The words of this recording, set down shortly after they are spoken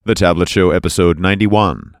The Tablet Show, episode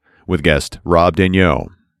 91, with guest Rob Daigneau.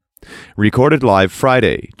 Recorded live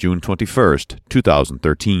Friday, June 21st,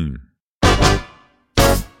 2013.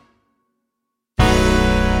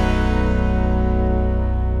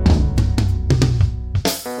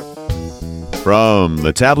 From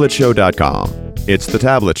thetabletshow.com, it's The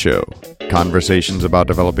Tablet Show. Conversations about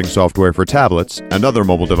developing software for tablets and other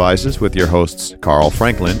mobile devices with your hosts Carl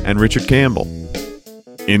Franklin and Richard Campbell.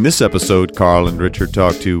 In this episode, Carl and Richard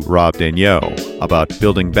talk to Rob Daigneau about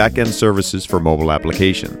building backend services for mobile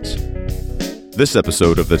applications. This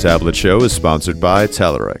episode of The Tablet Show is sponsored by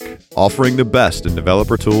Telerik, offering the best in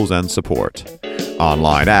developer tools and support.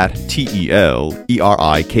 Online at telerik.com.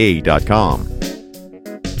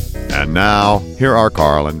 And now, here are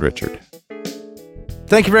Carl and Richard.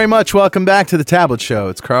 Thank you very much. Welcome back to The Tablet Show.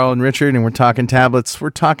 It's Carl and Richard, and we're talking tablets.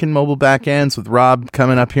 We're talking mobile backends with Rob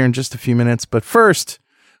coming up here in just a few minutes. But first,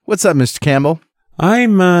 what's up, Mr. Campbell?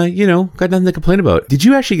 I'm, got nothing to complain about. Did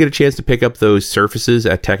you actually get a chance to pick up those Surfaces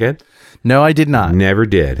at TechEd? No, I did not. Never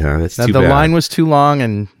did, huh? That's too bad. The line was too long,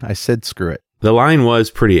 and I said screw it. The line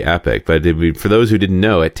was pretty epic, but for those who didn't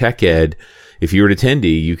know, at TechEd, if you were an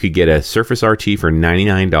attendee, you could get a Surface RT for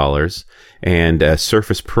 $99 and a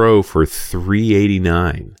Surface Pro for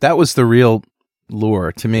 $389. That was the real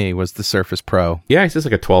lure to me, was the Surface Pro. Yeah, it's just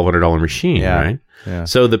like a $1,200 machine, right? Yeah.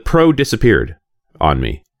 So the Pro disappeared on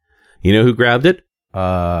me. You know who grabbed it?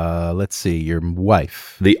 Let's see, your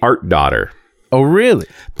wife. The art daughter. Oh, really?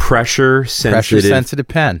 Pressure sensitive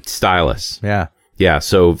pen. Stylus. Yeah. Yeah,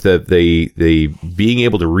 so the being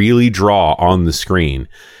able to really draw on the screen,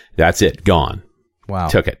 that's it, gone. Wow.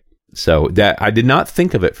 Took it. So that I did not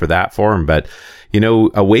think of it for that form, but a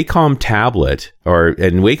Wacom tablet,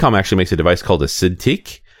 and Wacom actually makes a device called a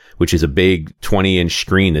Cintiq, which is a big 20-inch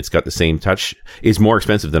screen that's got the same touch, is more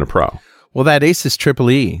expensive than a Pro. Well, that Asus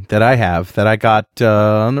EEE that I have, that I got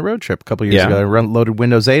on the road trip a couple years ago, I loaded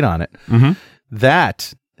Windows 8 on it. Mm-hmm.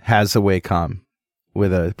 That has a Wacom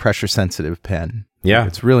with a pressure-sensitive pen. Yeah.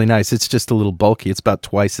 It's really nice. It's just a little bulky. It's about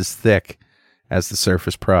twice as thick as the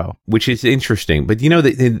Surface Pro. Which is interesting. But,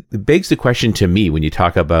 it begs the question to me when you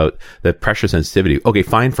talk about the pressure sensitivity. Okay,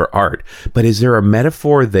 fine for art. But is there a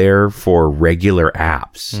metaphor there for regular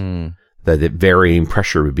apps? That varying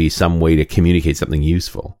pressure would be some way to communicate something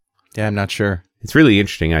useful? Yeah, I'm not sure. It's really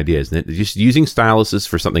interesting idea, isn't it? Just using styluses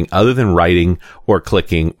for something other than writing or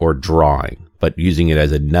clicking or drawing, but using it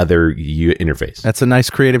as another interface. That's a nice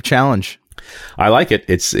creative challenge. I like it.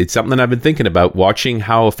 It's something I've been thinking about, watching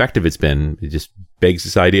how effective it's been. It just begs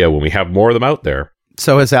this idea when we have more of them out there.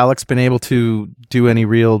 So has Alex been able to do any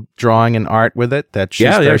real drawing and art with it that she's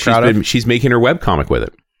very proud of? She's making her webcomic with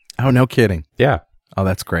it. Oh, no kidding. Yeah. Oh,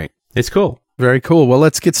 that's great. It's cool. Very cool. Well,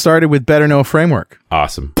 let's get started with Better Know Framework.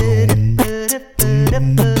 Awesome. So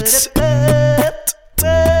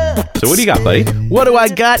what do you got, buddy? What do I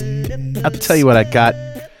got? I'll tell you what I got.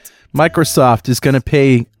 Microsoft is going to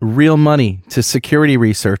pay real money to security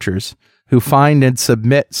researchers who find and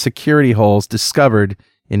submit security holes discovered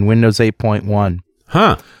in Windows 8.1.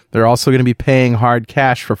 Huh. They're also going to be paying hard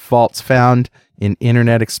cash for faults found in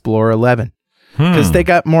Internet Explorer 11. Because they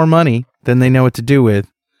got more money than they know what to do with,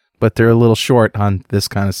 but they're a little short on this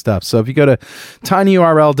kind of stuff. So if you go to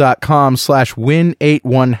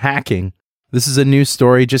tinyurl.com/win81hacking, this is a news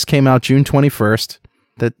story, just came out June 21st,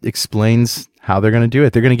 that explains how they're going to do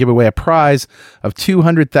it. They're going to give away a prize of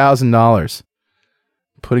 $200,000,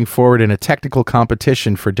 putting forward in a technical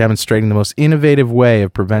competition for demonstrating the most innovative way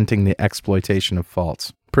of preventing the exploitation of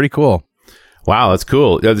faults. Pretty cool. Wow, that's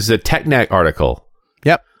cool. This is a TechNet article.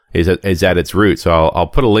 Yep. Is at its root. So I'll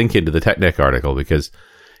put a link into the TechNet article because,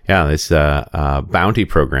 this bounty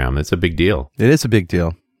program, it's a big deal. It is a big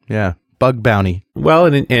deal. Yeah. Bug bounty. Well,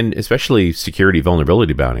 and especially security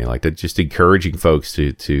vulnerability bounty, like that, just encouraging folks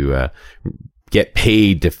to get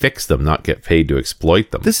paid to fix them, not get paid to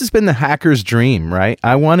exploit them. This has been the hacker's dream, right?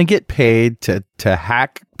 I want to get paid to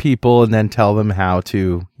hack people and then tell them how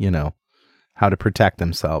to protect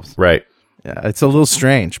themselves. Right. Yeah, it's a little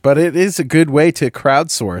strange, but it is a good way to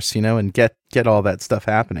crowdsource, and get all that stuff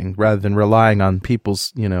happening rather than relying on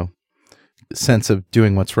people's, sense of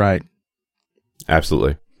doing what's right.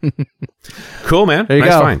 Absolutely. Cool, man. There you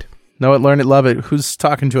nice go. Find. Know it, learn it, love it. Who's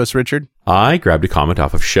talking to us, Richard? I grabbed a comment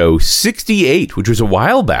off of show 68, which was a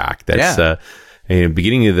while back. That's in the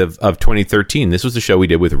beginning of 2013. This was the show we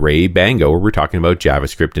did with Ray Bango, where we're talking about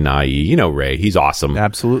JavaScript and IE. You know Ray, he's awesome.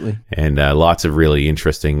 Absolutely. And lots of really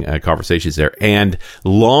interesting conversations there. And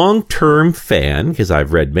long-term fan, because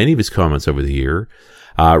I've read many of his comments over the year,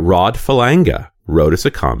 Rod Falanga wrote us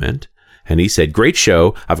a comment And he said, great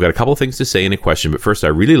show. I've got a couple things to say and a question. But first, I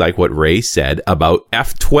really like what Ray said about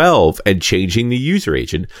F12 and changing the user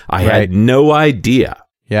agent. I had no idea.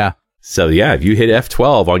 Yeah. So, yeah, if you hit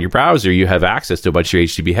F12 on your browser, you have access to a bunch of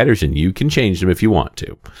HTTP headers, and you can change them if you want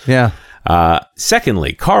to. Yeah.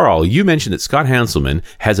 Secondly, Carl, you mentioned that Scott Hanselman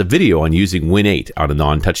has a video on using Win8 on a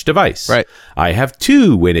non-touch device. Right. I have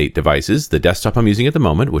two Win8 devices, the desktop I'm using at the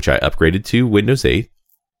moment, which I upgraded to Windows 8,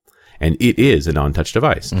 and it is a non-touch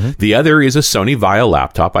device. Mm-hmm. The other is a Sony Vaio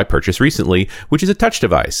laptop I purchased recently, which is a touch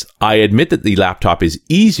device. I admit that the laptop is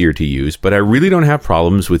easier to use, but I really don't have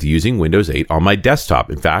problems with using Windows 8 on my desktop.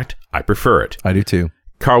 In fact, I prefer it. I do too.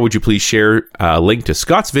 Carl, would you please share a link to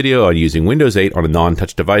Scott's video on using Windows 8 on a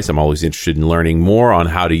non-touch device? I'm always interested in learning more on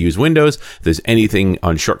how to use Windows. If there's anything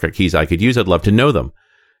on shortcut keys I could use, I'd love to know them.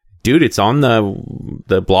 Dude, it's on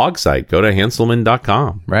the blog site. Go to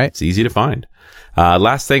hanselman.com. Right. It's easy to find.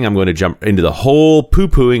 Last thing, I'm going to jump into the whole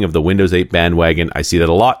poo-pooing of the Windows 8 bandwagon. I see that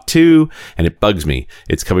a lot too, and it bugs me.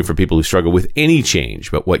 It's coming from people who struggle with any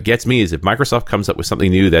change. But what gets me is if Microsoft comes up with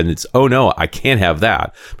something new, then it's, oh no, I can't have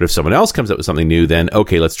that. But if someone else comes up with something new, then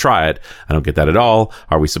okay, let's try it. I don't get that at all.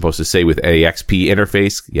 Are we supposed to say with a XP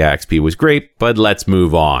interface? Yeah, XP was great, but let's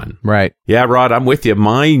move on. Right. Yeah, Rod, I'm with you.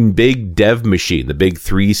 My big dev machine, the big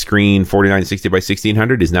 3-screen 4960 by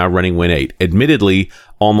 1600 is now running Win8. Admittedly,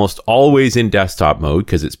 almost always in desktop mode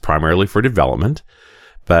because it's primarily for development.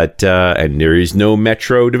 But, and there is no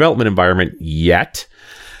Metro development environment yet.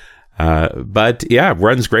 But yeah,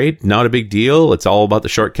 runs great. Not a big deal. It's all about the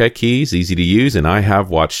shortcut keys, easy to use. And I have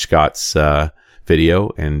watched Scott's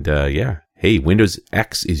video and yeah. Hey, Windows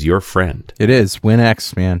X is your friend. It is.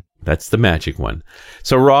 WinX, man. That's the magic one.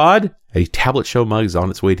 So, Rod, a Tablet Show mug is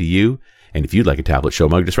on its way to you. And if you'd like a Tablet Show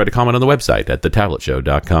mug, just write a comment on the website at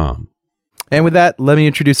thetabletshow.com. And with that, let me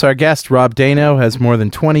introduce our guest. Rob Daigneau has more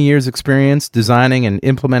than 20 years' experience designing and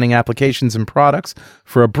implementing applications and products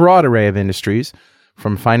for a broad array of industries,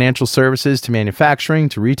 from financial services to manufacturing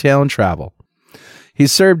to retail and travel.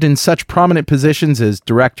 He's served in such prominent positions as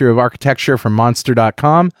Director of Architecture for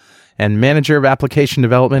Monster.com and Manager of Application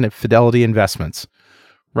Development at Fidelity Investments.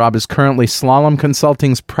 Rob is currently Slalom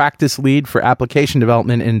Consulting's practice lead for application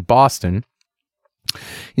development in Boston.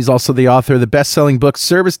 He's also the author of the best-selling book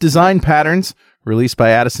Service Design Patterns, released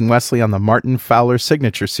by Addison Wesley on the Martin Fowler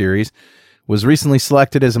Signature Series, was recently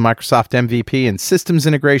selected as a Microsoft MVP in systems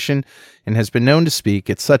integration, and has been known to speak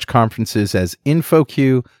at such conferences as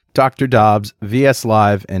InfoQ, Dr. Dobbs, VS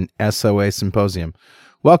Live, and SOA Symposium.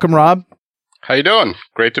 Welcome, Rob. How you doing?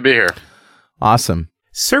 Great to be here. Awesome.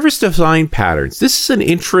 Service Design Patterns. This is an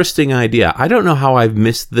interesting idea. I don't know how I've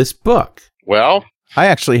missed this book. Well, I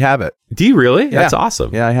actually have it. Do you really? Yeah. That's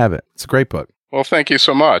awesome. Yeah, I have it. It's a great book. Well, thank you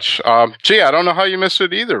so much. Gee, I don't know how you missed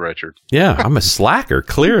it either, Richard. Yeah, I'm a slacker,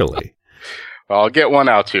 clearly. Well, I'll get one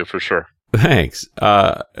out to you for sure. Thanks.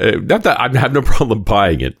 Not that I have no problem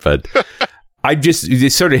buying it, but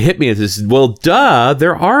it sort of hit me as this, well, duh,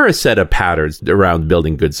 there are a set of patterns around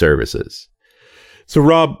building good services. So,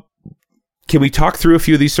 Rob, can we talk through a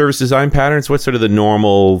few of these service design patterns? What's sort of the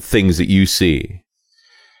normal things that you see?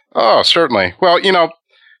 Oh, certainly. Well,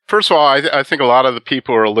 first of all, I think a lot of the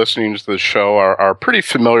people who are listening to the show are pretty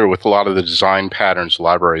familiar with a lot of the design patterns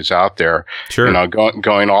libraries out there. Sure.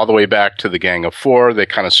 Going all the way back to the Gang of Four, they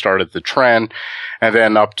kind of started the trend, and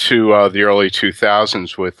then up to the early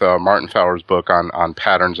 2000s with Martin Fowler's book on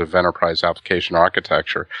patterns of enterprise application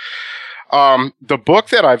architecture. The book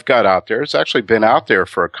that I've got out there, it's actually been out there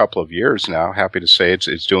for a couple of years now. Happy to say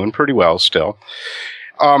it's doing pretty well still.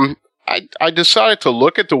 I decided to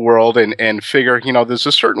look at the world and figure, there's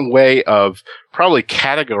a certain way of probably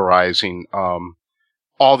categorizing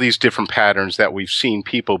all these different patterns that we've seen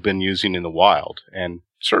people been using in the wild. And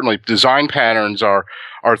certainly design patterns are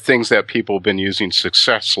things that people have been using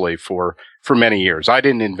successfully for many years. I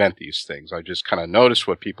didn't invent these things. I just kind of noticed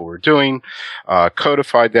what people were doing,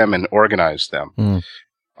 codified them, and organized them.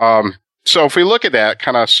 So if we look at that,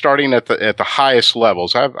 kind of starting at the highest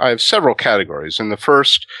levels, I have several categories. And the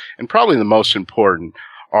first, and probably the most important,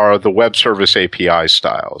 are the web service API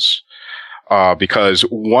styles. Because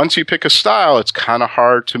once you pick a style, it's kind of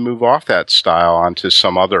hard to move off that style onto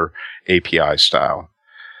some other API style.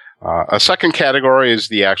 A second category is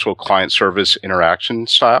the actual client-service interaction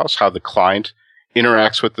styles, how the client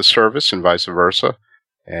interacts with the service and vice versa.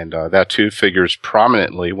 And that too figures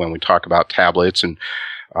prominently when we talk about tablets and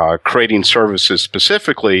creating services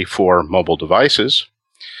specifically for mobile devices.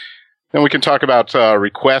 Then we can talk about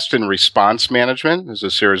request and response management. There's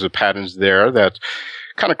a series of patterns there that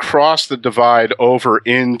kind of cross the divide over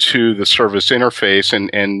into the service interface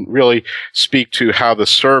and really speak to how the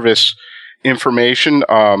service information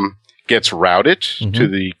gets routed to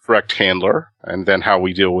the correct handler, and then how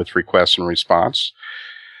we deal with request and response.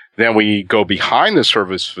 Then we go behind the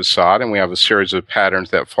service facade, and we have a series of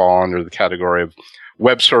patterns that fall under the category of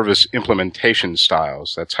web service implementation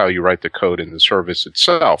styles. That's how you write the code in the service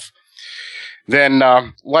itself. Then,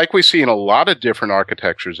 like we see in a lot of different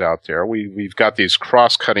architectures out there, we've got these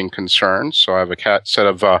cross-cutting concerns. So I have a set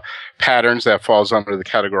of patterns that falls under the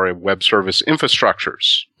category of web service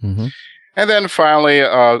infrastructures. Mm-hmm. And then finally,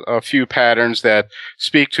 a few patterns that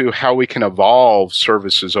speak to how we can evolve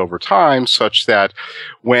services over time such that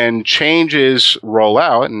when changes roll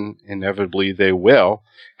out, and inevitably they will,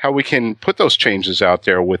 how we can put those changes out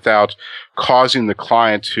there without causing the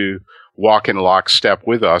client to walk in lockstep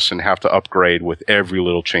with us and have to upgrade with every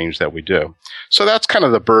little change that we do. So that's kind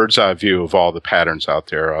of the bird's eye view of all the patterns out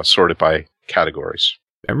there, sorted by categories.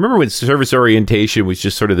 I remember when service orientation was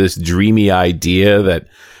just sort of this dreamy idea that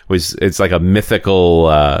it's like a mythical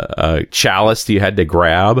chalice you had to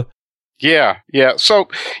grab. Yeah. So,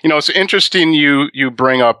 it's interesting you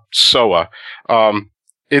bring up SOA.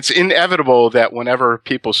 It's inevitable that whenever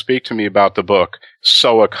people speak to me about the book,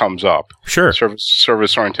 SOA comes up. Sure.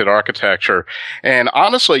 Service-oriented architecture. And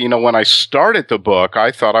honestly, when I started the book,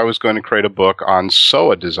 I thought I was going to create a book on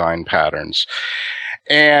SOA design patterns.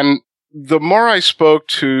 And the more I spoke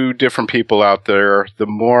to different people out there, the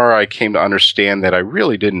more I came to understand that I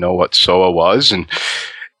really didn't know what SOA was. And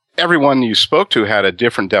everyone you spoke to had a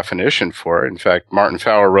different definition for it. In fact, Martin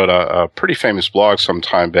Fowler wrote a pretty famous blog some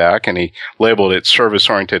time back, and he labeled it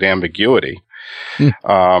service-oriented ambiguity.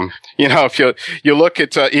 If you look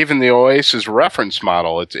at even the OASIS reference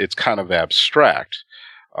model, it's kind of abstract.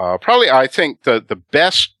 Probably, I think the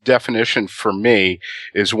best definition for me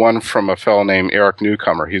is one from a fellow named Eric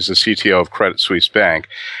Newcomer. He's the CTO of Credit Suisse Bank.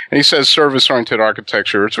 And he says service-oriented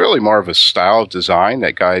architecture, it's really more of a style of design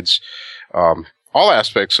that guides all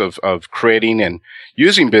aspects of creating and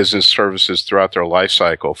using business services throughout their life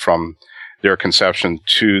cycle from their conception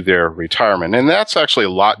to their retirement. And that's actually a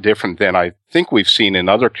lot different than I think we've seen in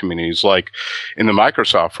other communities, like in the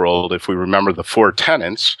Microsoft world. If we remember the 4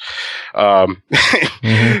 tenets, that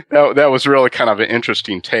was really kind of an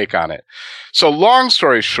interesting take on it. So long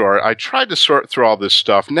story short, I tried to sort through all this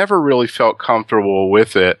stuff, never really felt comfortable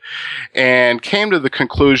with it, and came to the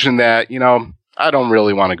conclusion that, I don't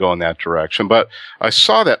really want to go in that direction, but I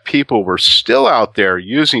saw that people were still out there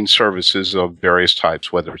using services of various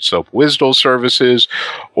types, whether it's SOAP WSDL services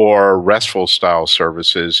or RESTful style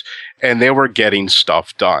services, and they were getting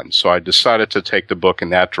stuff done. So I decided to take the book in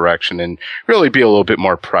that direction and really be a little bit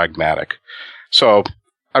more pragmatic. So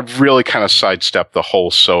I've really kind of sidestepped the whole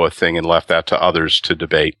SOA thing and left that to others to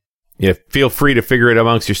debate. Yeah, feel free to figure it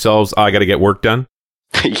amongst yourselves. I got to get work done.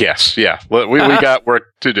 Yes, yeah. We got work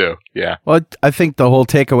to do, yeah. Well, I think the whole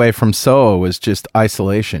takeaway from SOA was just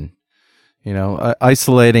isolation.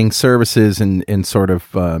 Isolating services and sort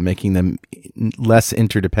of making them less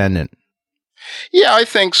interdependent. Yeah, I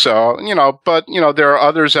think so. But there are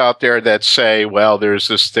others out there that say, well, there's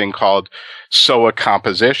this thing called SOA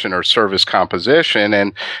composition or service composition.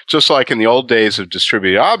 And just like in the old days of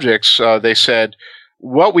distributed objects, they said,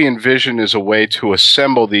 what we envision is a way to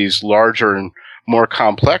assemble these larger and more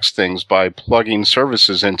complex things by plugging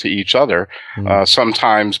services into each other,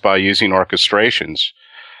 sometimes by using orchestrations.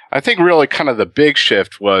 I think really kind of the big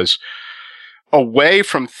shift was away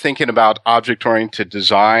from thinking about object-oriented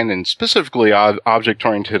design and specifically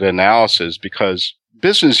object-oriented analysis, because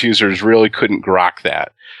business users really couldn't grok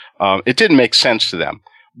that. It didn't make sense to them,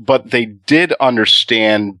 but they did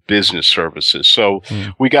understand business services. So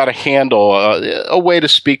we got to handle a way to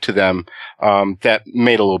speak to them that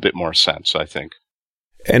made a little bit more sense, I think.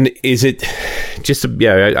 And is it just,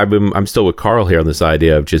 I'm still with Carl here on this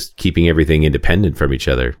idea of just keeping everything independent from each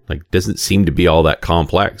other. Like, doesn't seem to be all that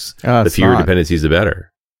complex. The fewer dependencies, the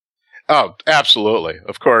better. Oh, absolutely.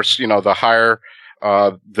 Of course, the higher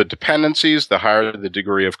the dependencies, the higher the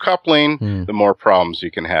degree of coupling, the more problems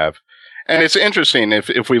you can have. And it's interesting,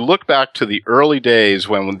 if we look back to the early days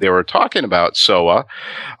when they were talking about SOA,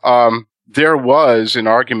 there was an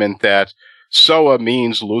argument that SOA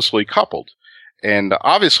means loosely coupled. And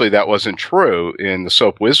obviously that wasn't true in the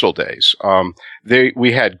SOAP WSDL days.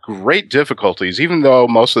 We had great difficulties, even though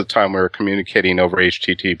most of the time we were communicating over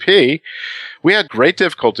HTTP, we had great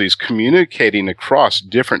difficulties communicating across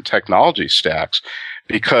different technology stacks,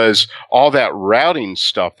 because all that routing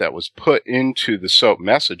stuff that was put into the SOAP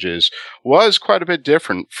messages was quite a bit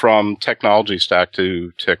different from technology stack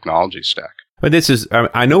to technology stack. But this is,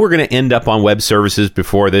 I know we're going to end up on web services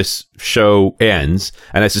before this show ends.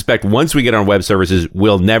 And I suspect once we get on web services,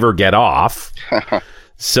 we'll never get off.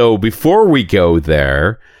 So before we go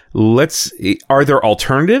there, Are there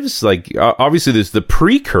alternatives? Like, obviously there's the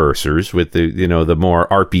precursors with the more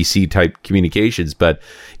RPC type communications, but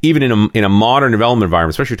even in a modern development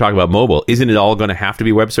environment, especially talking about mobile, isn't it all going to have to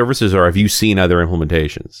be web services, or have you seen other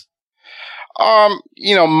implementations?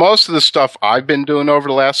 Most of the stuff I've been doing over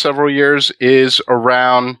the last several years is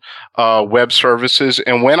around web services.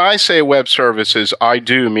 And when I say web services, I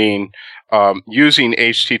do mean using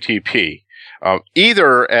HTTP.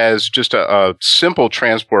 Either as just a simple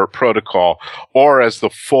transport protocol or as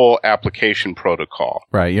the full application protocol.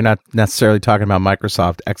 Right. You're not necessarily talking about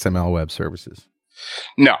Microsoft XML web services.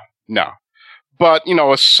 No. But,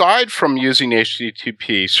 aside from using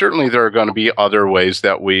HTTP, certainly there are going to be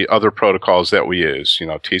other protocols that we use,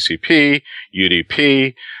 TCP,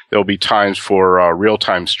 UDP. There'll be times for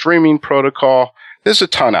real-time streaming protocol. There's a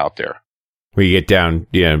ton out there. Where you get down,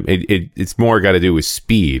 it's more got to do with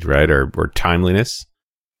speed, right? Or timeliness?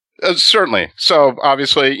 Certainly. So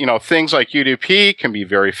obviously, things like UDP can be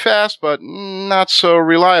very fast, but not so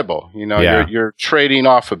reliable. You're trading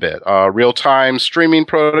off a bit. Real-time streaming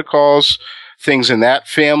protocols, things in that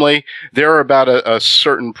family, they're about a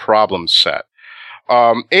certain problem set.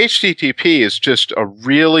 HTTP is just a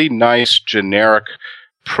really nice generic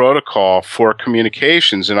protocol for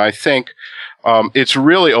communications, and I think it's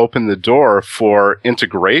really opened the door for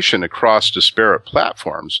integration across disparate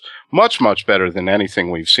platforms, much, much better than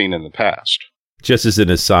anything we've seen in the past. Just as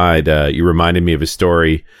an aside, you reminded me of a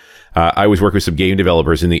story. I was working with some game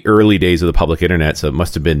developers in the early days of the public internet, so it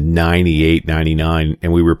must have been 98, 99,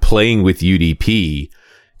 and we were playing with UDP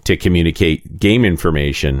to communicate game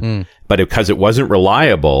information, but because it wasn't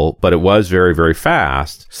reliable, but it was very, very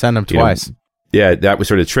fast. Send them twice. Yeah, that was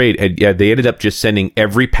sort of trade. And yeah, they ended up just sending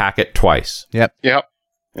every packet twice. Yep.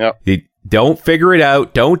 Don't figure it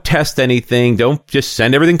out. Don't test anything. Don't just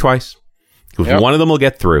send everything twice. Because one of them will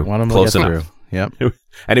get through. One of them will get through. Yep.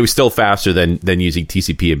 And it was still faster than using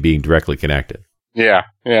TCP and being directly connected. Yeah.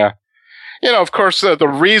 Of course, the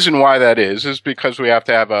reason why that is because we have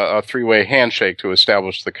to have a three-way handshake to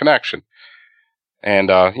establish the connection. And,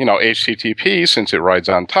 HTTP, since it rides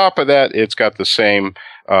on top of that, it's got the same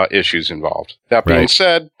issues involved. That being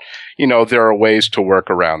said, there are ways to work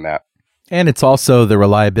around that. And it's also the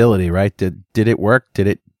reliability, right? Did it work? Did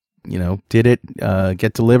it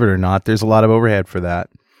get delivered or not? There's a lot of overhead for that.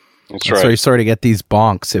 That's right. So you sort of get these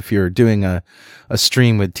bonks if you're doing a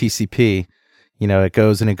stream with TCP. It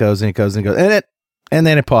goes and it goes and it goes and it goes and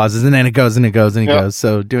then it pauses and then it goes and it goes and it goes.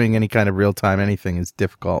 So doing any kind of real time anything is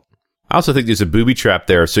difficult. I also think there's a booby trap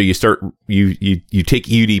there. So you take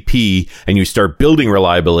UDP and you start building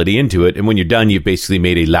reliability into it, and when you're done, you've basically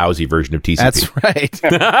made a lousy version of TCP. That's right.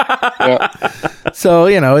 So,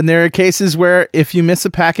 and there are cases where if you miss a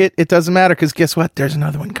packet, it doesn't matter because guess what? There's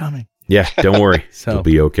another one coming. Yeah, don't worry. It'll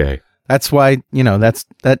be okay. That's why,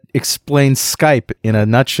 that explains Skype in a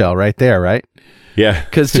nutshell right there, right? Yeah.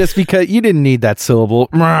 Because just because you didn't need that syllable,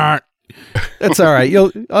 that's all right.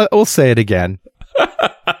 We'll say it again.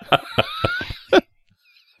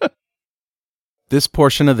 This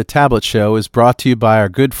portion of the Tablet Show is brought to you by our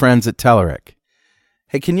good friends at Telerik.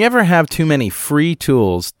 Hey, can you ever have too many free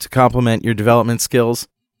tools to complement your development skills?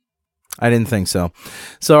 I didn't think so.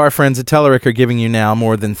 So our friends at Telerik are giving you now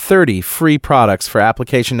more than 30 free products for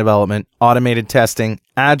application development, automated testing,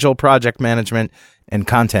 agile project management, and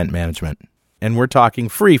content management. And we're talking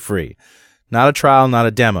free. Not a trial, not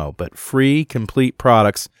a demo, but free, complete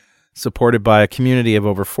products supported by a community of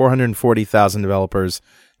over 440,000 developers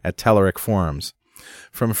at Telerik forums.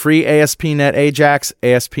 From free ASP.NET AJAX,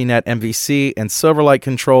 ASP.NET MVC, and Silverlight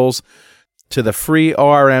controls, to the free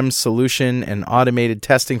ORM solution and automated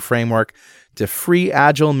testing framework, to free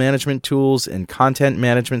agile management tools and content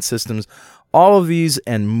management systems, all of these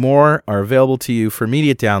and more are available to you for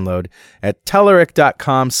immediate download at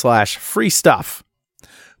Telerik.com/free stuff.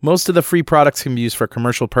 Most of the free products can be used for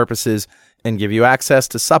commercial purposes and give you access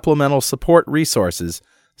to supplemental support resources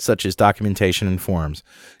such as documentation and forums.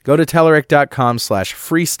 Go to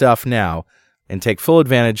Telerik.com/free stuff now and take full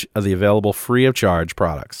advantage of the available free of charge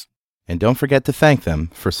products. And don't forget to thank them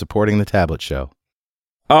for supporting the Tablet Show.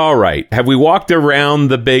 All right. Have we walked around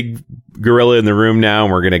the big gorilla in the room now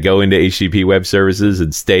and we're going to go into HTTP web services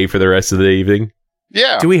and stay for the rest of the evening?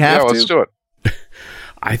 Yeah. Do we have to? Let's do it.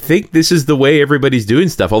 I think this is the way everybody's doing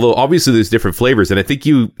stuff, although obviously there's different flavors. And I think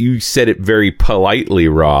you said it very politely,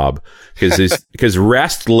 Rob, because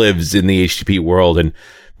REST lives in the HTTP world and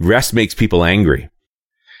REST makes people angry.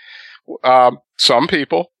 Some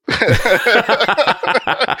people.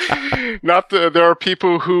 There are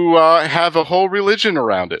people who have a whole religion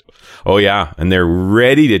around it. Oh, yeah. And they're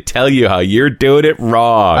ready to tell you how you're doing it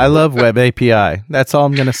wrong. I love Web API. That's all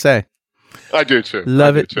I'm going to say. I do too.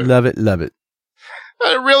 Love it. It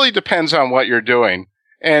really depends on what you're doing.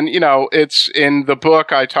 And, it's in the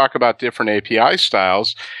book, I talk about different API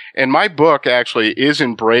styles. And my book actually is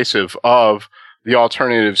embracive of the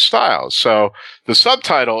alternative styles. So the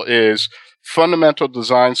subtitle is Fundamental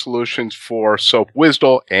Design Solutions for SOAP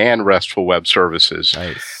WSDL and RESTful Web Services.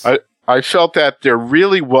 Nice. I felt that there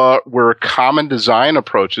really were common design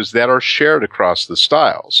approaches that are shared across the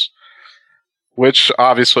styles, which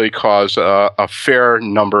obviously caused a fair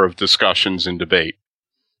number of discussions and debate.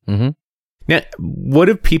 Mm-hmm. Now, what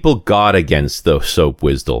have people got against the SOAP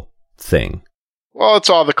WSDL thing? Well, it's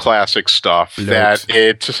all the classic stuff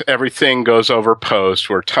that everything goes over post.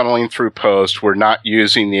 We're tunneling through post. We're not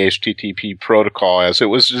using the HTTP protocol as it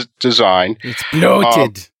was designed. It's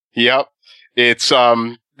bloated. Yep. It's,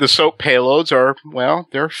 the SOAP payloads are, well,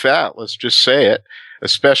 they're fat. Let's just say it.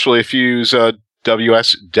 Especially if you use a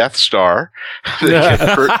WS Death Star. They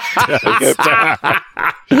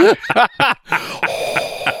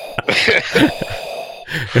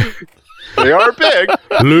are big.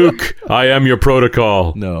 Luke, I am your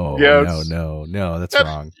protocol. No, yes. no, that's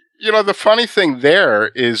wrong. The funny thing there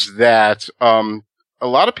is that a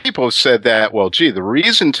lot of people have said that, well, gee, the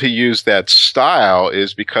reason to use that style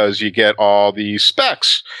is because you get all the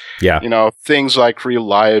specs. Yeah. Things like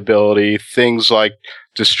reliability, things like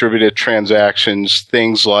distributed transactions,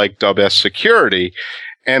 things like WS security.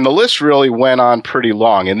 And the list really went on pretty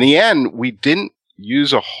long. In the end, we didn't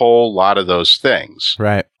use a whole lot of those things.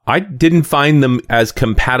 Right. I didn't find them as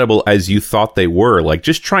compatible as you thought they were. Like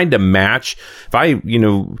just trying to match. I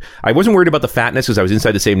wasn't worried about the fatness because I was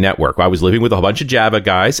inside the same network. I was living with a bunch of Java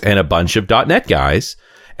guys and a bunch of .NET guys.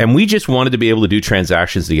 And we just wanted to be able to do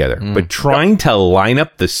transactions together. But trying to line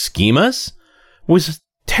up the schemas was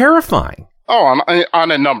terrifying. Oh,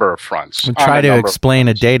 on a number of fronts. Try to explain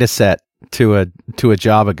a data set to a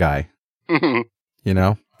Java guy. Mm-hmm.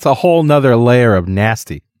 It's a whole nother layer of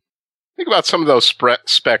nasty. Think about some of those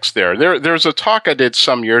specs there. There's a talk I did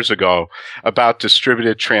some years ago about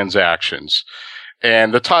distributed transactions.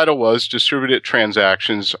 And the title was Distributed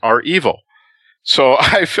Transactions Are Evil. So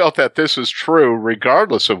I felt that this is true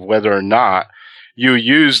regardless of whether or not you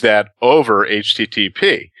use that over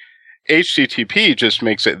HTTP. HTTP just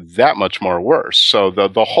makes it that much more worse. So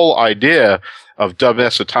the whole idea of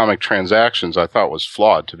WS atomic transactions I thought was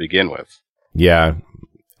flawed to begin with. Yeah.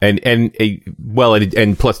 And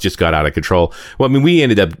plus just got out of control. Well, I mean, we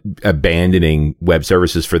ended up abandoning web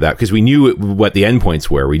services for that because we knew what the endpoints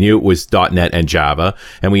were. We knew it was .NET and Java,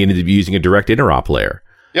 and we ended up using a direct interop layer.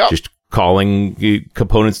 Yep. Just calling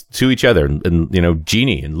components to each other and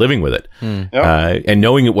Genie and living with it. Yep. And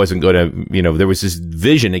knowing it wasn't going to, there was this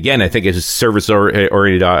vision, again, I think it's a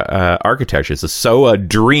service-oriented architecture. It's a SOA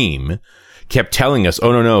dream. Kept telling us,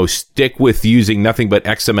 oh, no, stick with using nothing but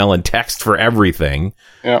XML and text for everything.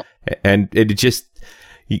 Yeah. And it just,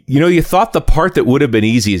 you thought the part that would have been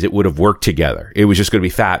easy is it would have worked together. It was just going to be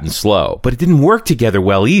fat and slow, but it didn't work together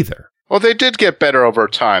well either. Well, they did get better over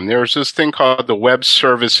time. There was this thing called the Web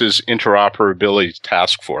Services Interoperability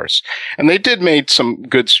Task Force, and they did make some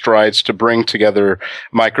good strides to bring together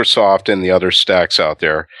Microsoft and the other stacks out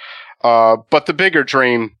there. But the bigger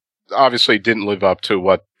dream obviously didn't live up to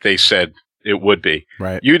what they said it would be.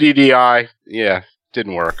 Right. UDDI,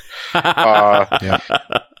 didn't work.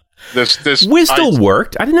 This WSDL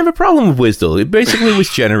worked. I didn't have a problem with WSDL. It basically was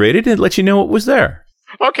generated and it let you know what was there.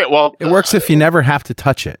 Okay, well, it works if you never have to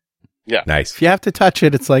touch it. Yeah. Nice. If you have to touch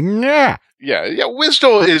it, it's like, nah. Yeah.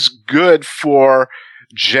 WSDL is good for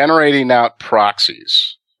generating out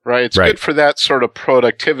proxies, right? It's good for that sort of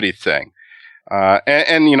productivity thing.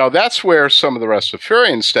 And that's where some of the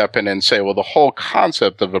Rastafarians step in and say, well, the whole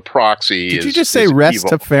concept of a proxy Did you just say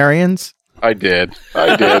Rastafarians? I did.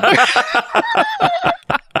 I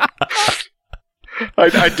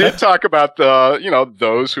did talk about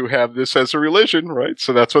those who have this as a religion, right?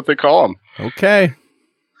 So that's what they call them. Okay.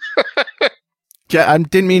 I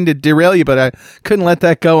didn't mean to derail you, but I couldn't let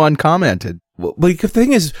that go uncommented. Well, the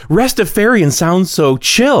thing is, Rastafarian sounds so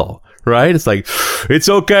chill. Right? It's like, it's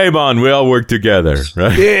okay, man. We all work together.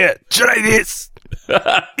 Right? Yeah. Try this.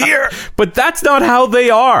 Here. But that's not how they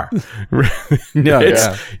are. No,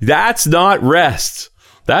 That's not REST.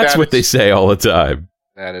 That's what they say all the time.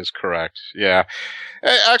 That is correct. Yeah.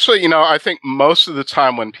 Actually, I think most of the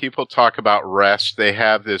time when people talk about REST, they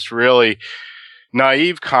have this really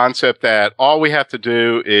naive concept that all we have to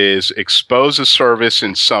do is expose a service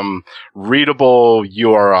in some readable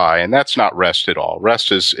URI, and that's not REST at all.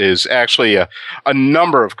 REST is actually a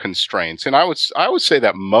number of constraints, and I would say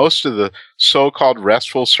that most of the so-called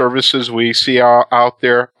RESTful services we see out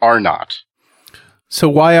there are not. So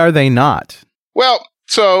why are they not? Well,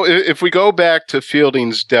 So if we go back to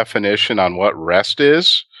Fielding's definition on what REST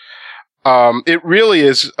is, it really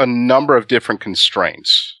is a number of different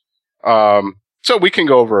constraints. So we can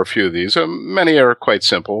go over a few of these. Many are quite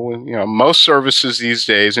simple. Most services these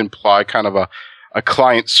days imply kind of a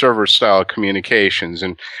client-server style of communications.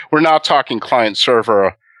 And we're not talking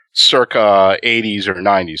client-server circa 80s or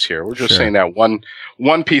 90s here. We're just saying that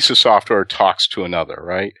one piece of software talks to another,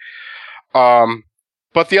 right?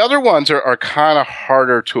 But the other ones are kind of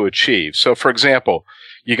harder to achieve. So, for example,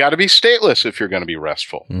 you got to be stateless if you're going to be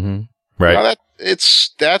RESTful. Mm-hmm. Right.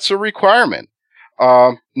 That's a requirement.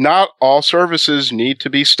 Not all services need to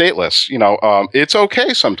be stateless. It's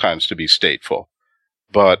okay sometimes to be stateful.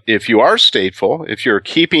 But if you are stateful, if you're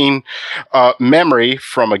keeping memory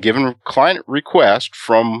from a given client request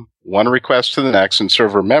from one request to the next in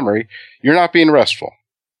server memory, you're not being RESTful.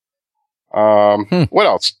 What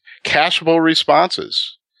else? Cacheable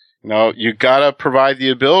responses. You got to provide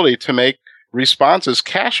the ability to make responses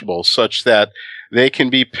cacheable such that they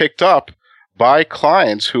can be picked up by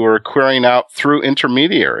clients who are querying out through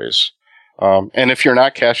intermediaries. And if you're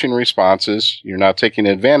not caching responses, you're not taking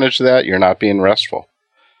advantage of that, you're not being RESTful.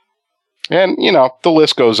 And, the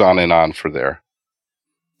list goes on and on for there.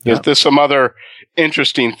 Yep. There's some other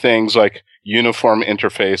interesting things like uniform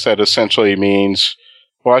interface that essentially means,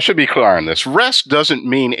 well, I should be clear on this. REST doesn't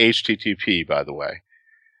mean HTTP, by the way.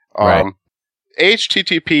 Right.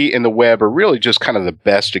 HTTP and the web are really just kind of the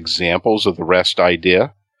best examples of the REST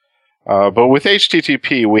idea. But with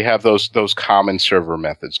HTTP, we have those common server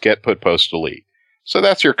methods, get, put, post, delete. So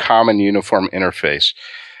that's your common uniform interface.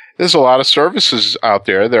 There's a lot of services out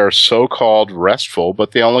there that are so-called RESTful,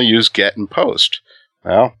 but they only use get and post.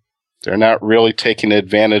 Well, they're not really taking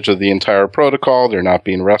advantage of the entire protocol. They're not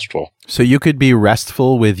being RESTful. So you could be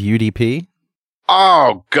RESTful with UDP?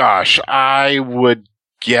 Oh, gosh. I would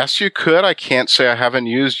guess you could. I can't say I haven't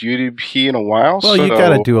used UDP in a while. Well, you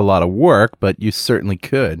got to do a lot of work, but you certainly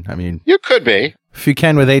could. I mean, you could be. If you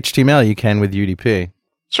can with HTML, you can with UDP.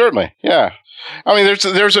 Certainly, yeah. I mean,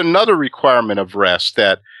 there's another requirement of REST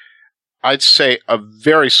that I'd say a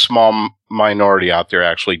very small minority out there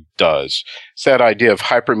actually does. It's that idea of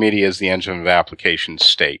hypermedia as the engine of application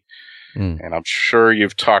state. And I'm sure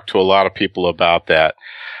you've talked to a lot of people about that.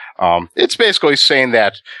 It's basically saying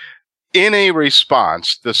that in a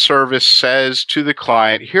response, the service says to the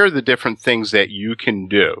client, here are the different things that you can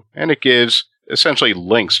do. And it gives essentially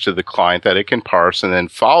links to the client that it can parse and then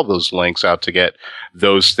follow those links out to get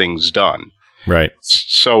those things done. Right.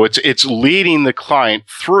 So it's leading the client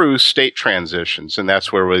through state transitions, and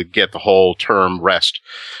that's where we get the whole term REST,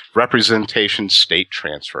 representation state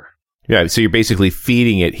transfer. Yeah, so you're basically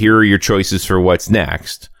feeding it, here are your choices for what's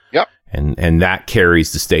next. Yep. And that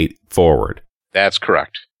carries the state forward. That's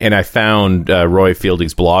correct. And I found Roy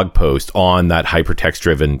Fielding's blog post on that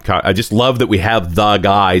hypertext-driven. I just love that we have the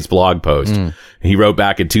guy's blog post. He wrote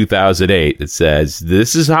back in 2008 that says,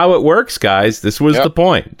 this is how it works, guys. This was the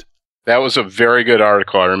point. That was a very good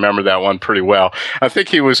article. I remember that one pretty well. I think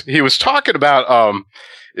he was talking about,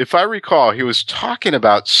 if I recall, he was talking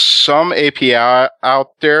about some API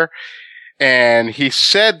out there, and he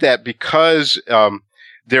said that because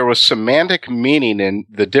there was semantic meaning in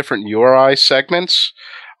the different URI segments,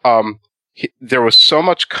 there was so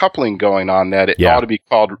much coupling going on that it ought to be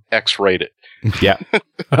called X-rated. Yeah.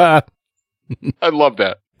 I love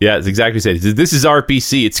that. Yeah, it's exactly what he said. This is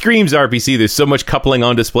RPC. It screams RPC. There's so much coupling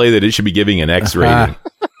on display that it should be giving an X rating.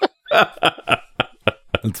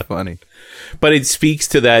 That's funny. But it speaks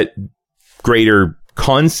to that greater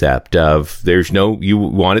concept of you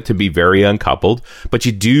want it to be very uncoupled, but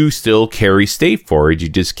you do still carry state forward. You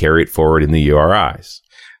just carry it forward in the URIs.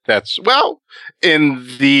 In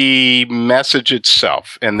the message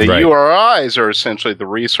itself. And the URIs are essentially the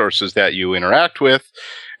resources that you interact with,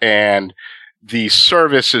 and the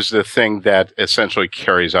service is the thing that essentially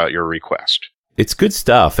carries out your request. It's good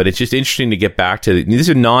stuff, and it's just interesting to get back to.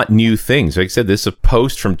 These are not new things. Like I said, this is a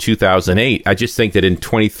post from 2008. I just think that in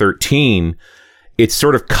 2013, it's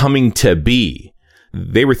sort of coming to be.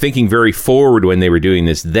 They were thinking very forward when they were doing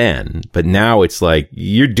this then, but now it's like,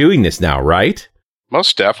 you're doing this now, right?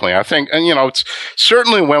 Most definitely. I think, and it's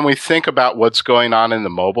certainly when we think about what's going on in the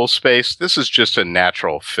mobile space, this is just a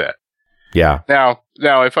natural fit. Yeah. Now,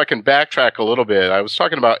 if I can backtrack a little bit, I was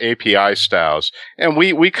talking about API styles, and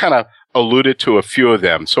we kind of alluded to a few of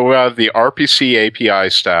them. So we have the RPC API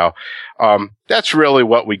style. That's really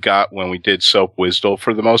what we got when we did SOAP WSDL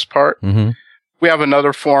for the most part. Mm-hmm. We have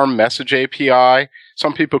another form, message API.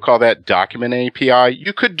 Some people call that document API.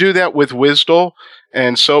 You could do that with WSDL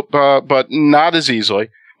and SOAP, but not as easily.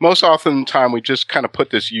 Most often the time, we just kind of put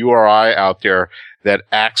this URI out there that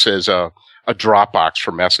acts as a a Dropbox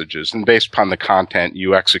for messages. And based upon the content,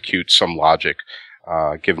 you execute some logic,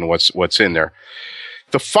 given what's in there.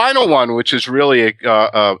 The final one, which is really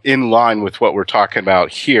in line with what we're talking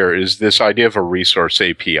about here, is this idea of a resource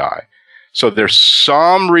API. So there's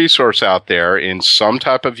some resource out there in some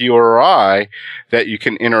type of URI that you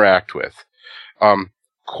can interact with.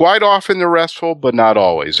 Quite often they're RESTful, but not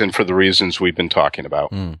always, and for the reasons we've been talking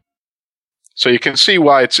about. So you can see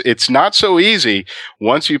why it's not so easy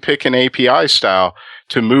once you pick an API style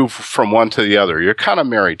to move from one to the other. You're kind of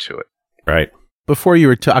married to it. Right. Before you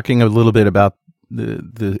were talking a little bit about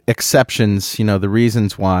the exceptions, the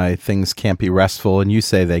reasons why things can't be RESTful, and you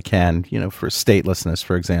say they can, for statelessness,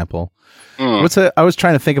 for example. I was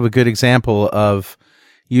trying to think of a good example of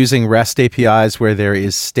using REST APIs where there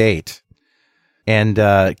is state. And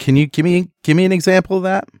can you give me an example of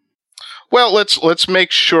that? Well, let's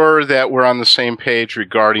make sure that we're on the same page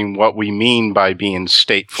regarding what we mean by being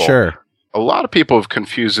stateful. Sure. A lot of people have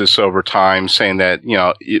confused this over time, saying that,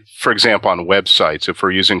 for example, on websites, if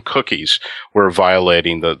we're using cookies, we're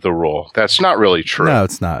violating the rule. That's not really true. No,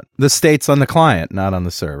 it's not. The state's on the client, not on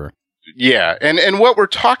the server. Yeah. And what we're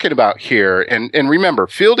talking about here, and remember,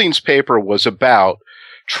 Fielding's paper was about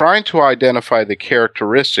trying to identify the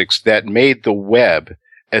characteristics that made the web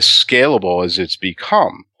as scalable as it's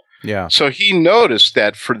become. Yeah. So he noticed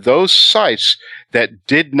that for those sites that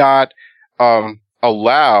did not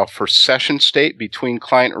allow for session state between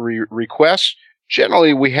client requests,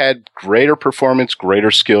 generally we had greater performance, greater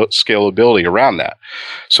scalability around that.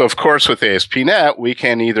 So of course with ASP.NET, we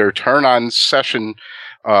can either turn on session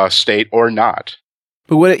state or not.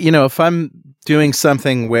 But what, if I'm doing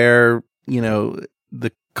something where,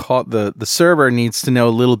 the server needs to know a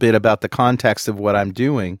little bit about the context of what I'm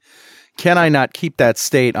doing, can I not keep that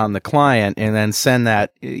state on the client and then send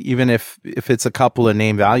that, even if it's a couple of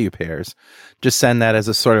name value pairs, just send that as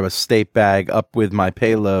a sort of a state bag up with my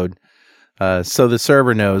payload, so the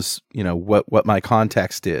server knows, what my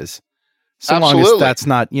context is. So Absolutely. long as that's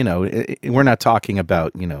not, we're not talking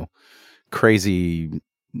about, crazy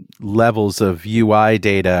levels of UI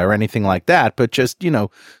data or anything like that, but just,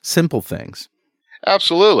 simple things.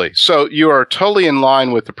 Absolutely. So you are totally in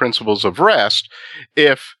line with the principles of REST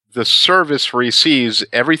if the service receives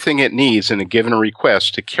everything it needs in a given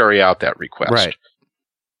request to carry out that request. Right.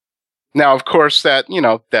 Now, of course, that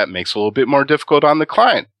makes it a little bit more difficult on the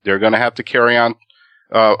client. They're going to have to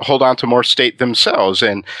hold on to more state themselves.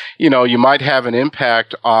 And, you might have an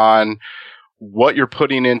impact on what you're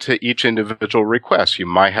putting into each individual request. You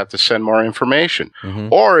might have to send more information. Mm-hmm.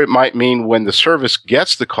 Or it might mean when the service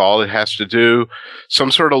gets the call, it has to do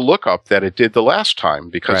some sort of lookup that it did the last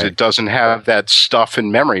time because it doesn't have that stuff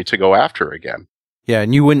in memory to go after again. Yeah,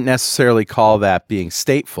 and you wouldn't necessarily call that being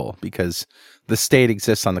stateful because the state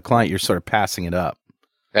exists on the client. You're sort of passing it up.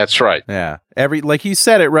 That's right. Yeah. Like you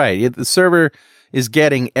said it right. The server is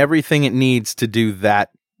getting everything it needs to do that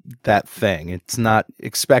thing. It's not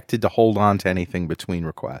expected to hold on to anything between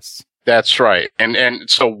requests. That's right. And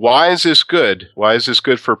so why is this good? Why is this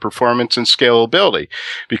good for performance and scalability?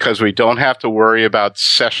 Because we don't have to worry about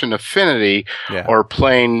session affinity or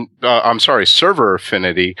server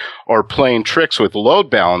affinity or playing tricks with load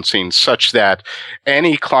balancing such that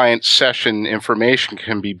any client session information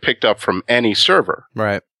can be picked up from any server.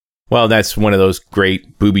 Right. Well, that's one of those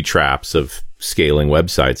great booby traps of scaling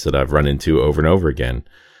websites that I've run into over and over again.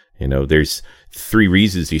 There's 3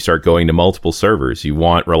 reasons you start going to multiple servers. You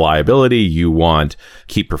want reliability. You want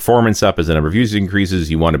keep performance up as the number of users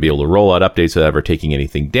increases. You want to be able to roll out updates without ever taking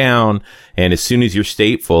anything down. And as soon as you're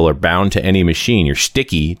stateful or bound to any machine, you're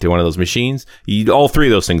sticky to one of those machines, all 3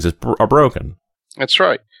 of those things are broken. That's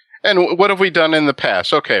right. And what have we done in the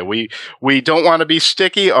past? Okay, we don't want to be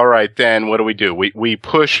sticky. All right, then what do? We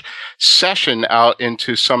push session out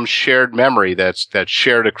into some shared memory that's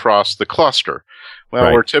shared across the cluster.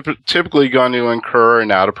 Well, we're typically going to incur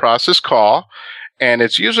an out-of-process call, and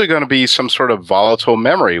it's usually going to be some sort of volatile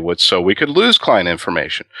memory, so we could lose client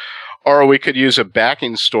information. Or we could use a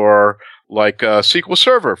backing store like SQL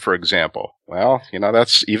Server, for example. Well,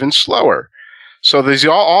 that's even slower. So there's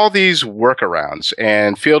all these workarounds,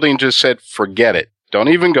 and Fielding just said, forget it. Don't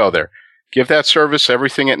even go there. Give that service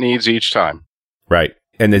everything it needs each time. Right.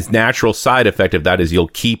 And the natural side effect of that is you'll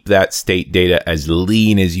keep that state data as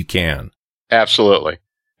lean as you can. Absolutely.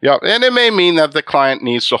 Yeah. And it may mean that the client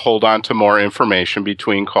needs to hold on to more information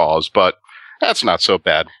between calls, but that's not so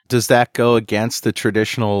bad. Does that go against the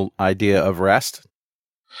traditional idea of REST?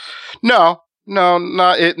 No,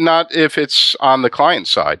 not if it's on the client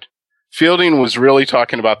side. Fielding was really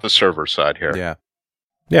talking about the server side here. Yeah.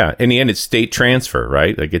 Yeah. In the end, it's state transfer,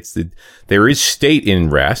 right? Like there is state in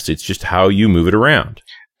REST. It's just how you move it around.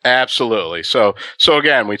 Absolutely. So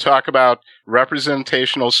again, we talk about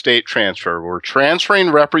representational state transfer. We're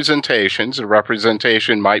transferring representations. A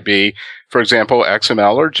representation might be, for example,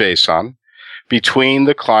 XML or JSON between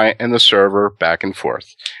the client and the server back and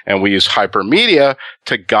forth. And we use hypermedia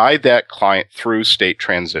to guide that client through state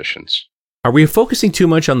transitions. Are we focusing too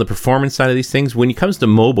much on the performance side of these things? When it comes to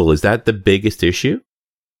mobile, is that the biggest issue?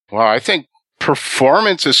 Well, I think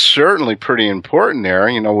performance is certainly pretty important there.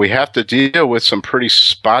 You know, we have to deal with some pretty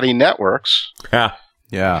spotty networks.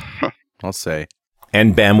 Yeah, I'll say.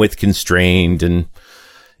 And bandwidth constrained and,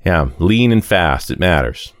 lean and fast. It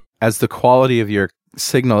matters. As the quality of your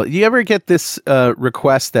signal, you ever get this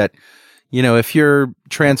request that, you know, if you're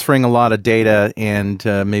transferring a lot of data and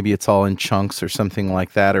maybe it's all in chunks or something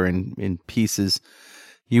like that, or in pieces,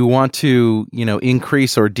 you want to, you know,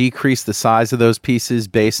 increase or decrease the size of those pieces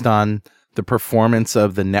based on the performance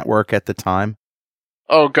of the network at the time?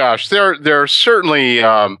 Oh gosh, there are certainly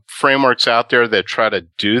frameworks out there that try to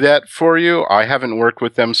do that for you. I haven't worked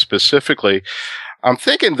with them specifically. I'm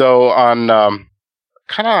thinking though on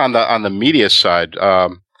kind of on the media side. I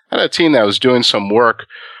had a team that was doing some work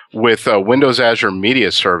with Windows Azure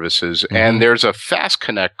Media Services, and there's a fast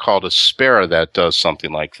connect called Aspera that does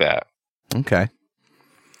something like that. Okay,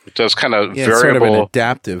 it does kind of variable, it's sort of an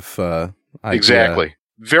adaptive idea. Exactly.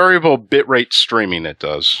 Variable bitrate streaming it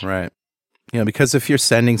does. Right. You know, because if you're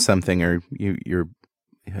sending something or you're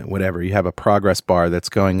whatever, you have a progress bar that's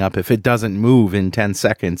going up. If it doesn't move in 10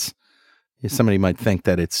 seconds, somebody might think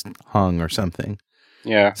that it's hung or something.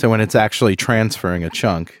 Yeah. So when it's actually transferring a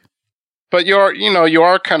chunk. But you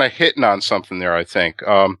are kind of hitting on something there, I think.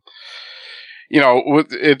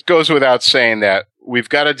 It goes without saying that we've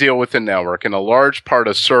got to deal with the network, and a large part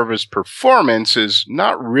of service performance is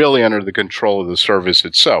not really under the control of the service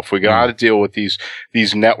itself. We got to deal with these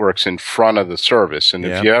networks in front of the service. And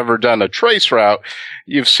if you've ever done a trace route,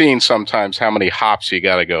 you've seen sometimes how many hops you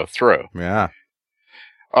got to go through. Yeah.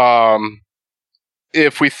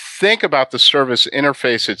 If we think about the service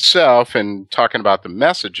interface itself and talking about the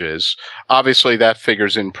messages, obviously that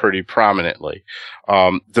figures in pretty prominently.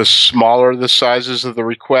 The smaller the sizes of the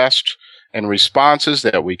request and responses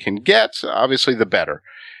that we can get, obviously the better.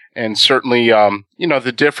 And certainly,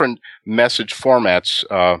 the different message formats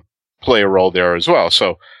play a role there as well.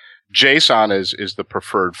 So JSON is the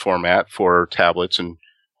preferred format for tablets and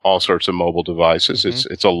all sorts of mobile devices.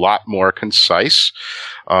 It's a lot more concise.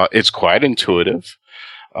 It's quite intuitive.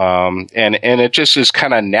 And it just is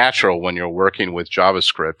kind of natural when you're working with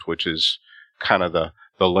JavaScript, which is kind of the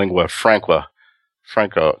lingua franca.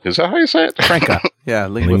 Is that how you say it? Franca. Yeah,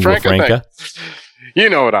 lingua franca. You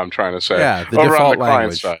know what I'm trying to say. Yeah, the default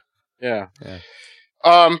language. Side. Yeah.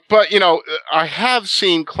 But, I have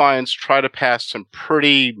seen clients try to pass some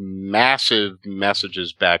pretty massive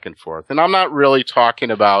messages back and forth. And I'm not really talking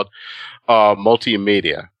about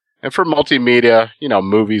multimedia. And for multimedia,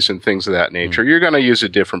 movies and things of that nature, you're going to use a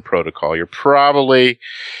different protocol. You're probably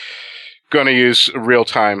going to use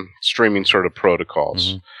real-time streaming sort of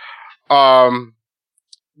protocols.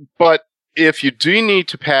 But if you do need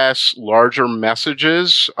to pass larger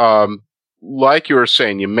messages, like you were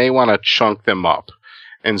saying, you may want to chunk them up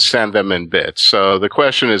and send them in bits. So the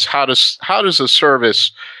question is, how does a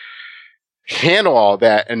service handle all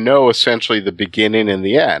that and know essentially the beginning and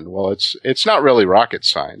the end? Well, it's not really rocket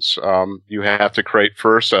science. You have to create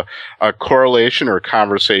first a correlation or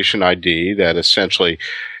conversation ID that essentially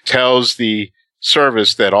tells the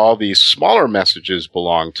service that all these smaller messages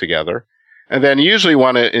belong together. And then you usually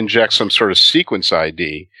want to inject some sort of sequence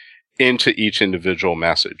ID into each individual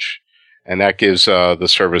message. And that gives the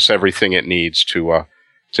service everything it needs to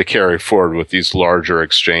carry forward with these larger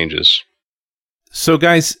exchanges. So,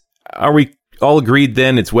 guys, are we all agreed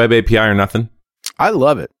then it's Web API or nothing? I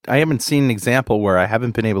love it. I haven't seen an example where I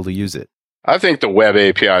haven't been able to use it. I think the Web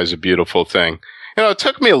API is a beautiful thing. It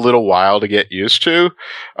took me a little while to get used to.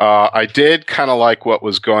 I did kind of like what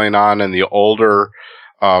was going on in the older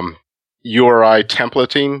URI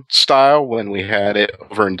templating style when we had it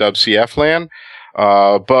over in WCF land.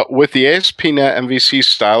 But with the ASP.NET MVC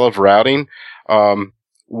style of routing,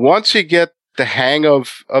 once you get the hang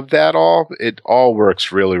of that it all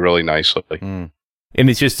works really, really nicely. And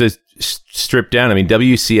it's just a stripped down. I mean,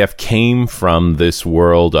 WCF came from this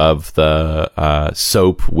world of the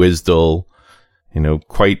SOAP, WSDL,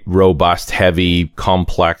 quite robust, heavy,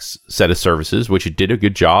 complex set of services, which it did a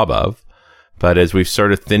good job of. But as we've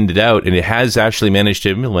sort of thinned it out, and it has actually managed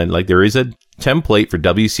to implement, like there is a template for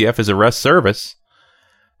WCF as a REST service,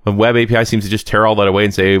 but Web API seems to just tear all that away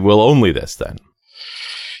and say, we'll only this then.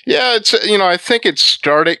 Yeah, it's I think it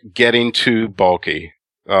started getting too bulky.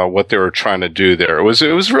 what they were trying to do there. It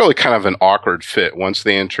was really kind of an awkward fit once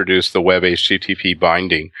they introduced the web HTTP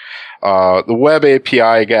binding. The web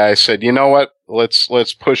API guy said, you know what?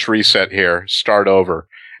 Let's push reset here, start over.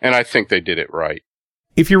 And I think they did it right.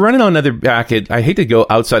 If you're running on another backend, I hate to go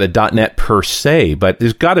outside of .NET per se, but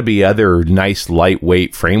there's got to be other nice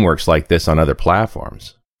lightweight frameworks like this on other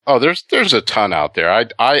platforms. Oh, there's a ton out there.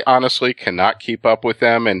 I honestly cannot keep up with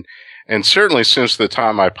them, and certainly since the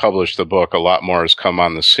time I published the book, a lot more has come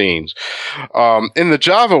on the scenes. In the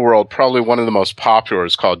Java world, probably one of the most popular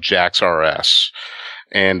is called JAX-RS.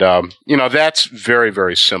 And, that's very,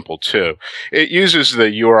 very simple too. It uses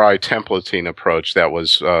the URI templating approach that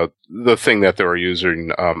was, the thing that they were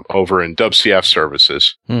using, over in WCF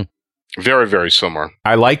services. Very, very similar.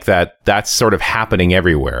 I like that. That's sort of happening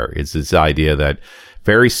everywhere. It's this idea that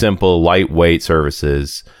very simple, lightweight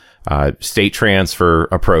services, state transfer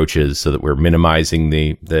approaches so that we're minimizing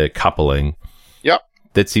the coupling. Yep.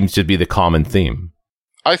 That seems to be the common theme.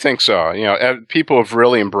 I think so. People have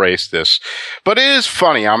really embraced this. But it is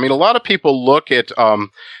funny. I mean, a lot of people look at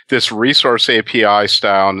this resource API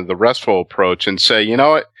style and the RESTful approach and say, you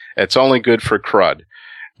know what, it's only good for CRUD.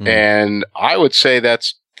 And I would say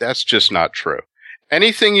that's just not true.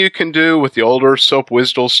 Anything you can do with the older SOAP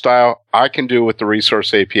WSDL style, I can do with the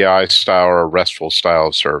resource API style or a RESTful style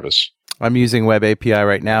of service. I'm using Web API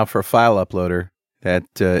right now for a file uploader that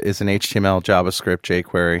is an HTML JavaScript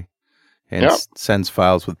jQuery. And sends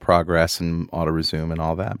files with progress and auto resume and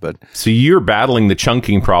all that. But so you're battling the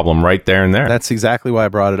chunking problem right there and there. That's exactly why I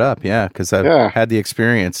brought it up. Yeah, because I've had the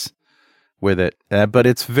experience with it. But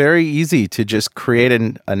it's very easy to just create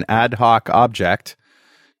an ad hoc object,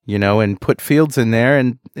 and put fields in there.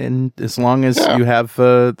 And as long as you have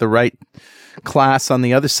the right class on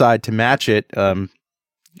the other side to match it,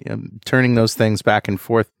 turning those things back and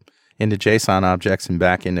forth into JSON objects and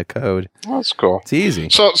back into code. Oh, that's cool. It's easy.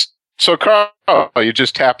 So, Carl, you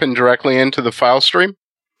just tap in directly into the file stream?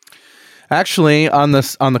 Actually, on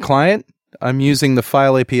the client, I'm using the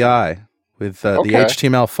file API with the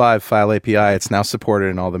HTML5 file API. It's now supported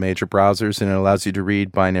in all the major browsers, and it allows you to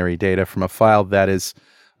read binary data from a file that is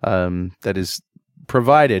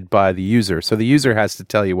provided by the user. So the user has to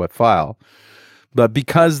tell you what file. But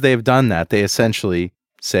because they've done that, they essentially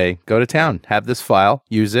say, go to town, have this file,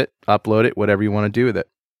 use it, upload it, whatever you want to do with it.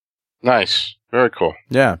 Nice. Very cool.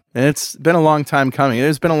 Yeah, and it's been a long time coming.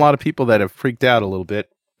 There's been a lot of people that have freaked out a little bit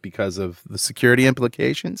because of the security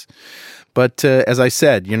implications. But as I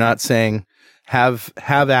said, you're not saying have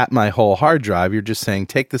at my whole hard drive. You're just saying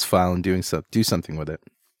take this file and do something with it.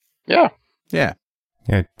 Yeah. Yeah.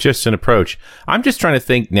 Yeah, just an approach. I'm just trying to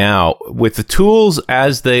think now, with the tools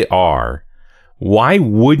as they are, why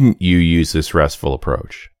wouldn't you use this RESTful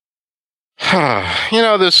approach?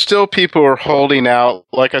 There's still people who are holding out.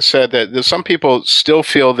 Like I said, that some people still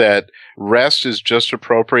feel that REST is just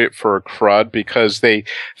appropriate for CRUD because they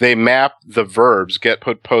map the verbs get,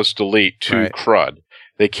 put, post, delete to CRUD.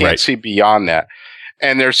 They can't see beyond that.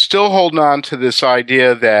 And they're still holding on to this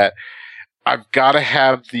idea that I've got to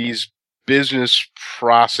have these business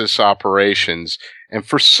process operations. And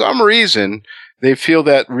for some reason, they feel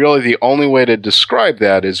that really the only way to describe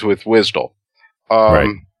that is with WSDL.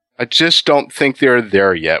 I just don't think they're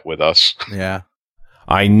there yet with us. Yeah.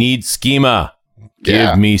 I need schema.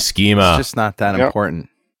 Give me schema. It's just not that important.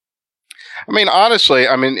 I mean, honestly,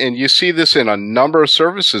 and you see this in a number of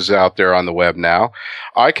services out there on the web now.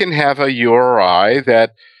 I can have a URI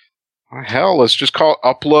that, let's just call it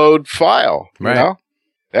upload file. Right.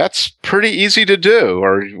 That's pretty easy to do,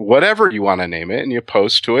 or whatever you want to name it, and you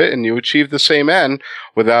post to it, and you achieve the same end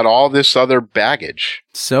without all this other baggage.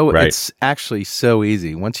 So it's actually so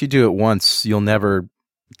easy. Once you do it once, you'll never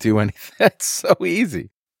do anything. It's so easy.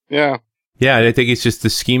 Yeah. Yeah, I think it's just the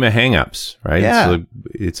schema hangups, right? Yeah.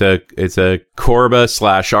 It's a Corba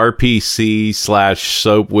 /RPC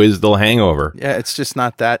 /SOAP WSDL hangover. Yeah, it's just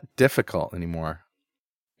not that difficult anymore.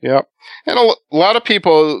 Yep. And a lot of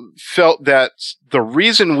people felt that the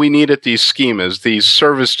reason we needed these schemas, these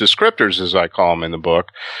service descriptors, as I call them in the book,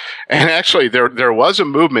 and actually there was a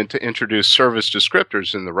movement to introduce service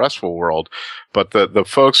descriptors in the RESTful world, but the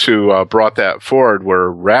folks who brought that forward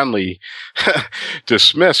were roundly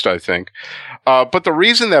dismissed, I think. But the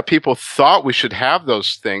reason that people thought we should have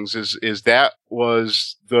those things is that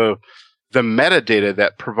was the metadata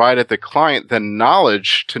that provided the client the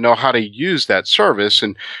knowledge to know how to use that service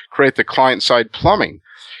and create the client-side plumbing.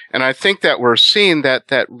 And I think that we're seeing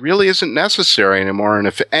that really isn't necessary anymore. And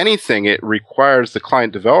if anything, it requires the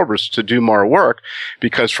client developers to do more work,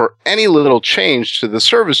 because for any little change to the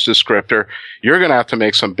service descriptor, you're going to have to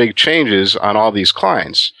make some big changes on all these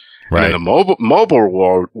clients. Right. And in the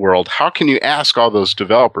mobile world, how can you ask all those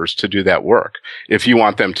developers to do that work if you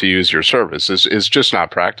want them to use your service? It's just not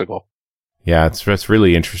practical. Yeah, that's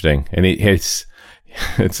really interesting. And it's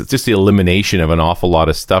just the elimination of an awful lot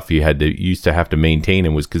of stuff you used to have to maintain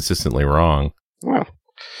and was consistently wrong. Well,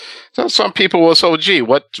 so some people will say, gee,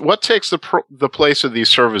 what takes the place of these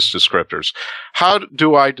service descriptors? How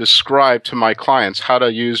do I describe to my clients how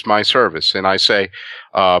to use my service? And I say,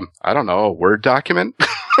 I don't know, a Word document?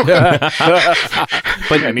 But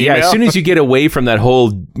yeah, as soon as you get away from that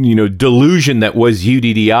whole, delusion that was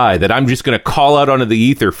UDDI, that I'm just going to call out onto the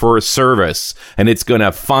ether for a service and it's going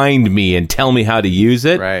to find me and tell me how to use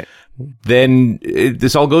it, Right. then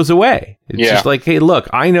this all goes away. It's just like, hey, look,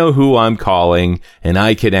 I know who I'm calling and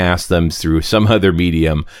I can ask them through some other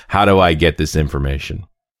medium, how do I get this information?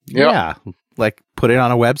 Yep. Yeah. Like put it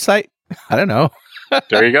on a website? I don't know.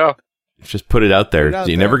 There you go. Just put it out there.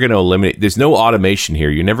 You're never going to eliminate. There's no automation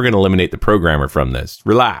here. You're never going to eliminate the programmer from this.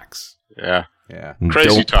 Relax. Yeah. And Crazy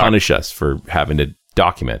don't talk. punish us for having to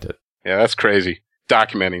document it. Yeah, that's crazy.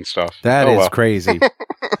 Documenting stuff. That is crazy.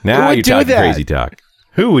 Now would you're do talking that? crazy talk.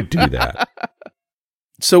 Who would do that?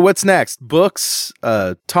 So what's next? Books,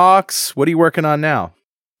 talks. What are you working on now?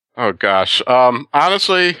 Oh gosh.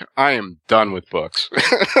 Honestly, I am done with books.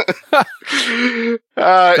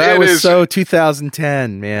 That was so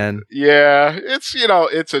 2010, man. Yeah, it's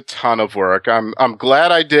a ton of work. I'm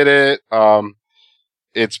glad I did it.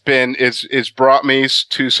 It's brought me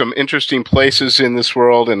to some interesting places in this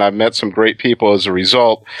world, and I've met some great people as a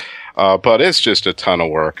result. But it's just a ton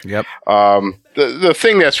of work. Yep. The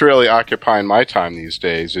thing that's really occupying my time these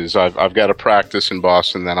days is I've got a practice in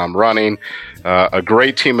Boston that I'm running, a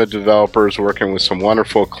great team of developers working with some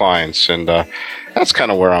wonderful clients, and that's kind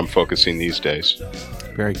of where I'm focusing these days.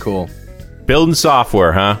 Very cool. Building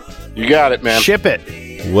software, huh? You got it, man. Ship it.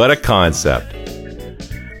 What a concept.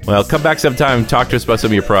 Well, come back sometime and talk to us about some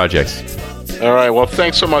of your projects. All right. Well,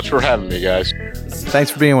 thanks so much for having me, guys. Thanks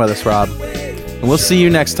for being with us, Rob. And we'll see you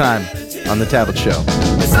next time on The Tablet Show.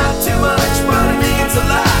 It's not too much, but it means a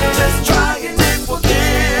lot. Just try.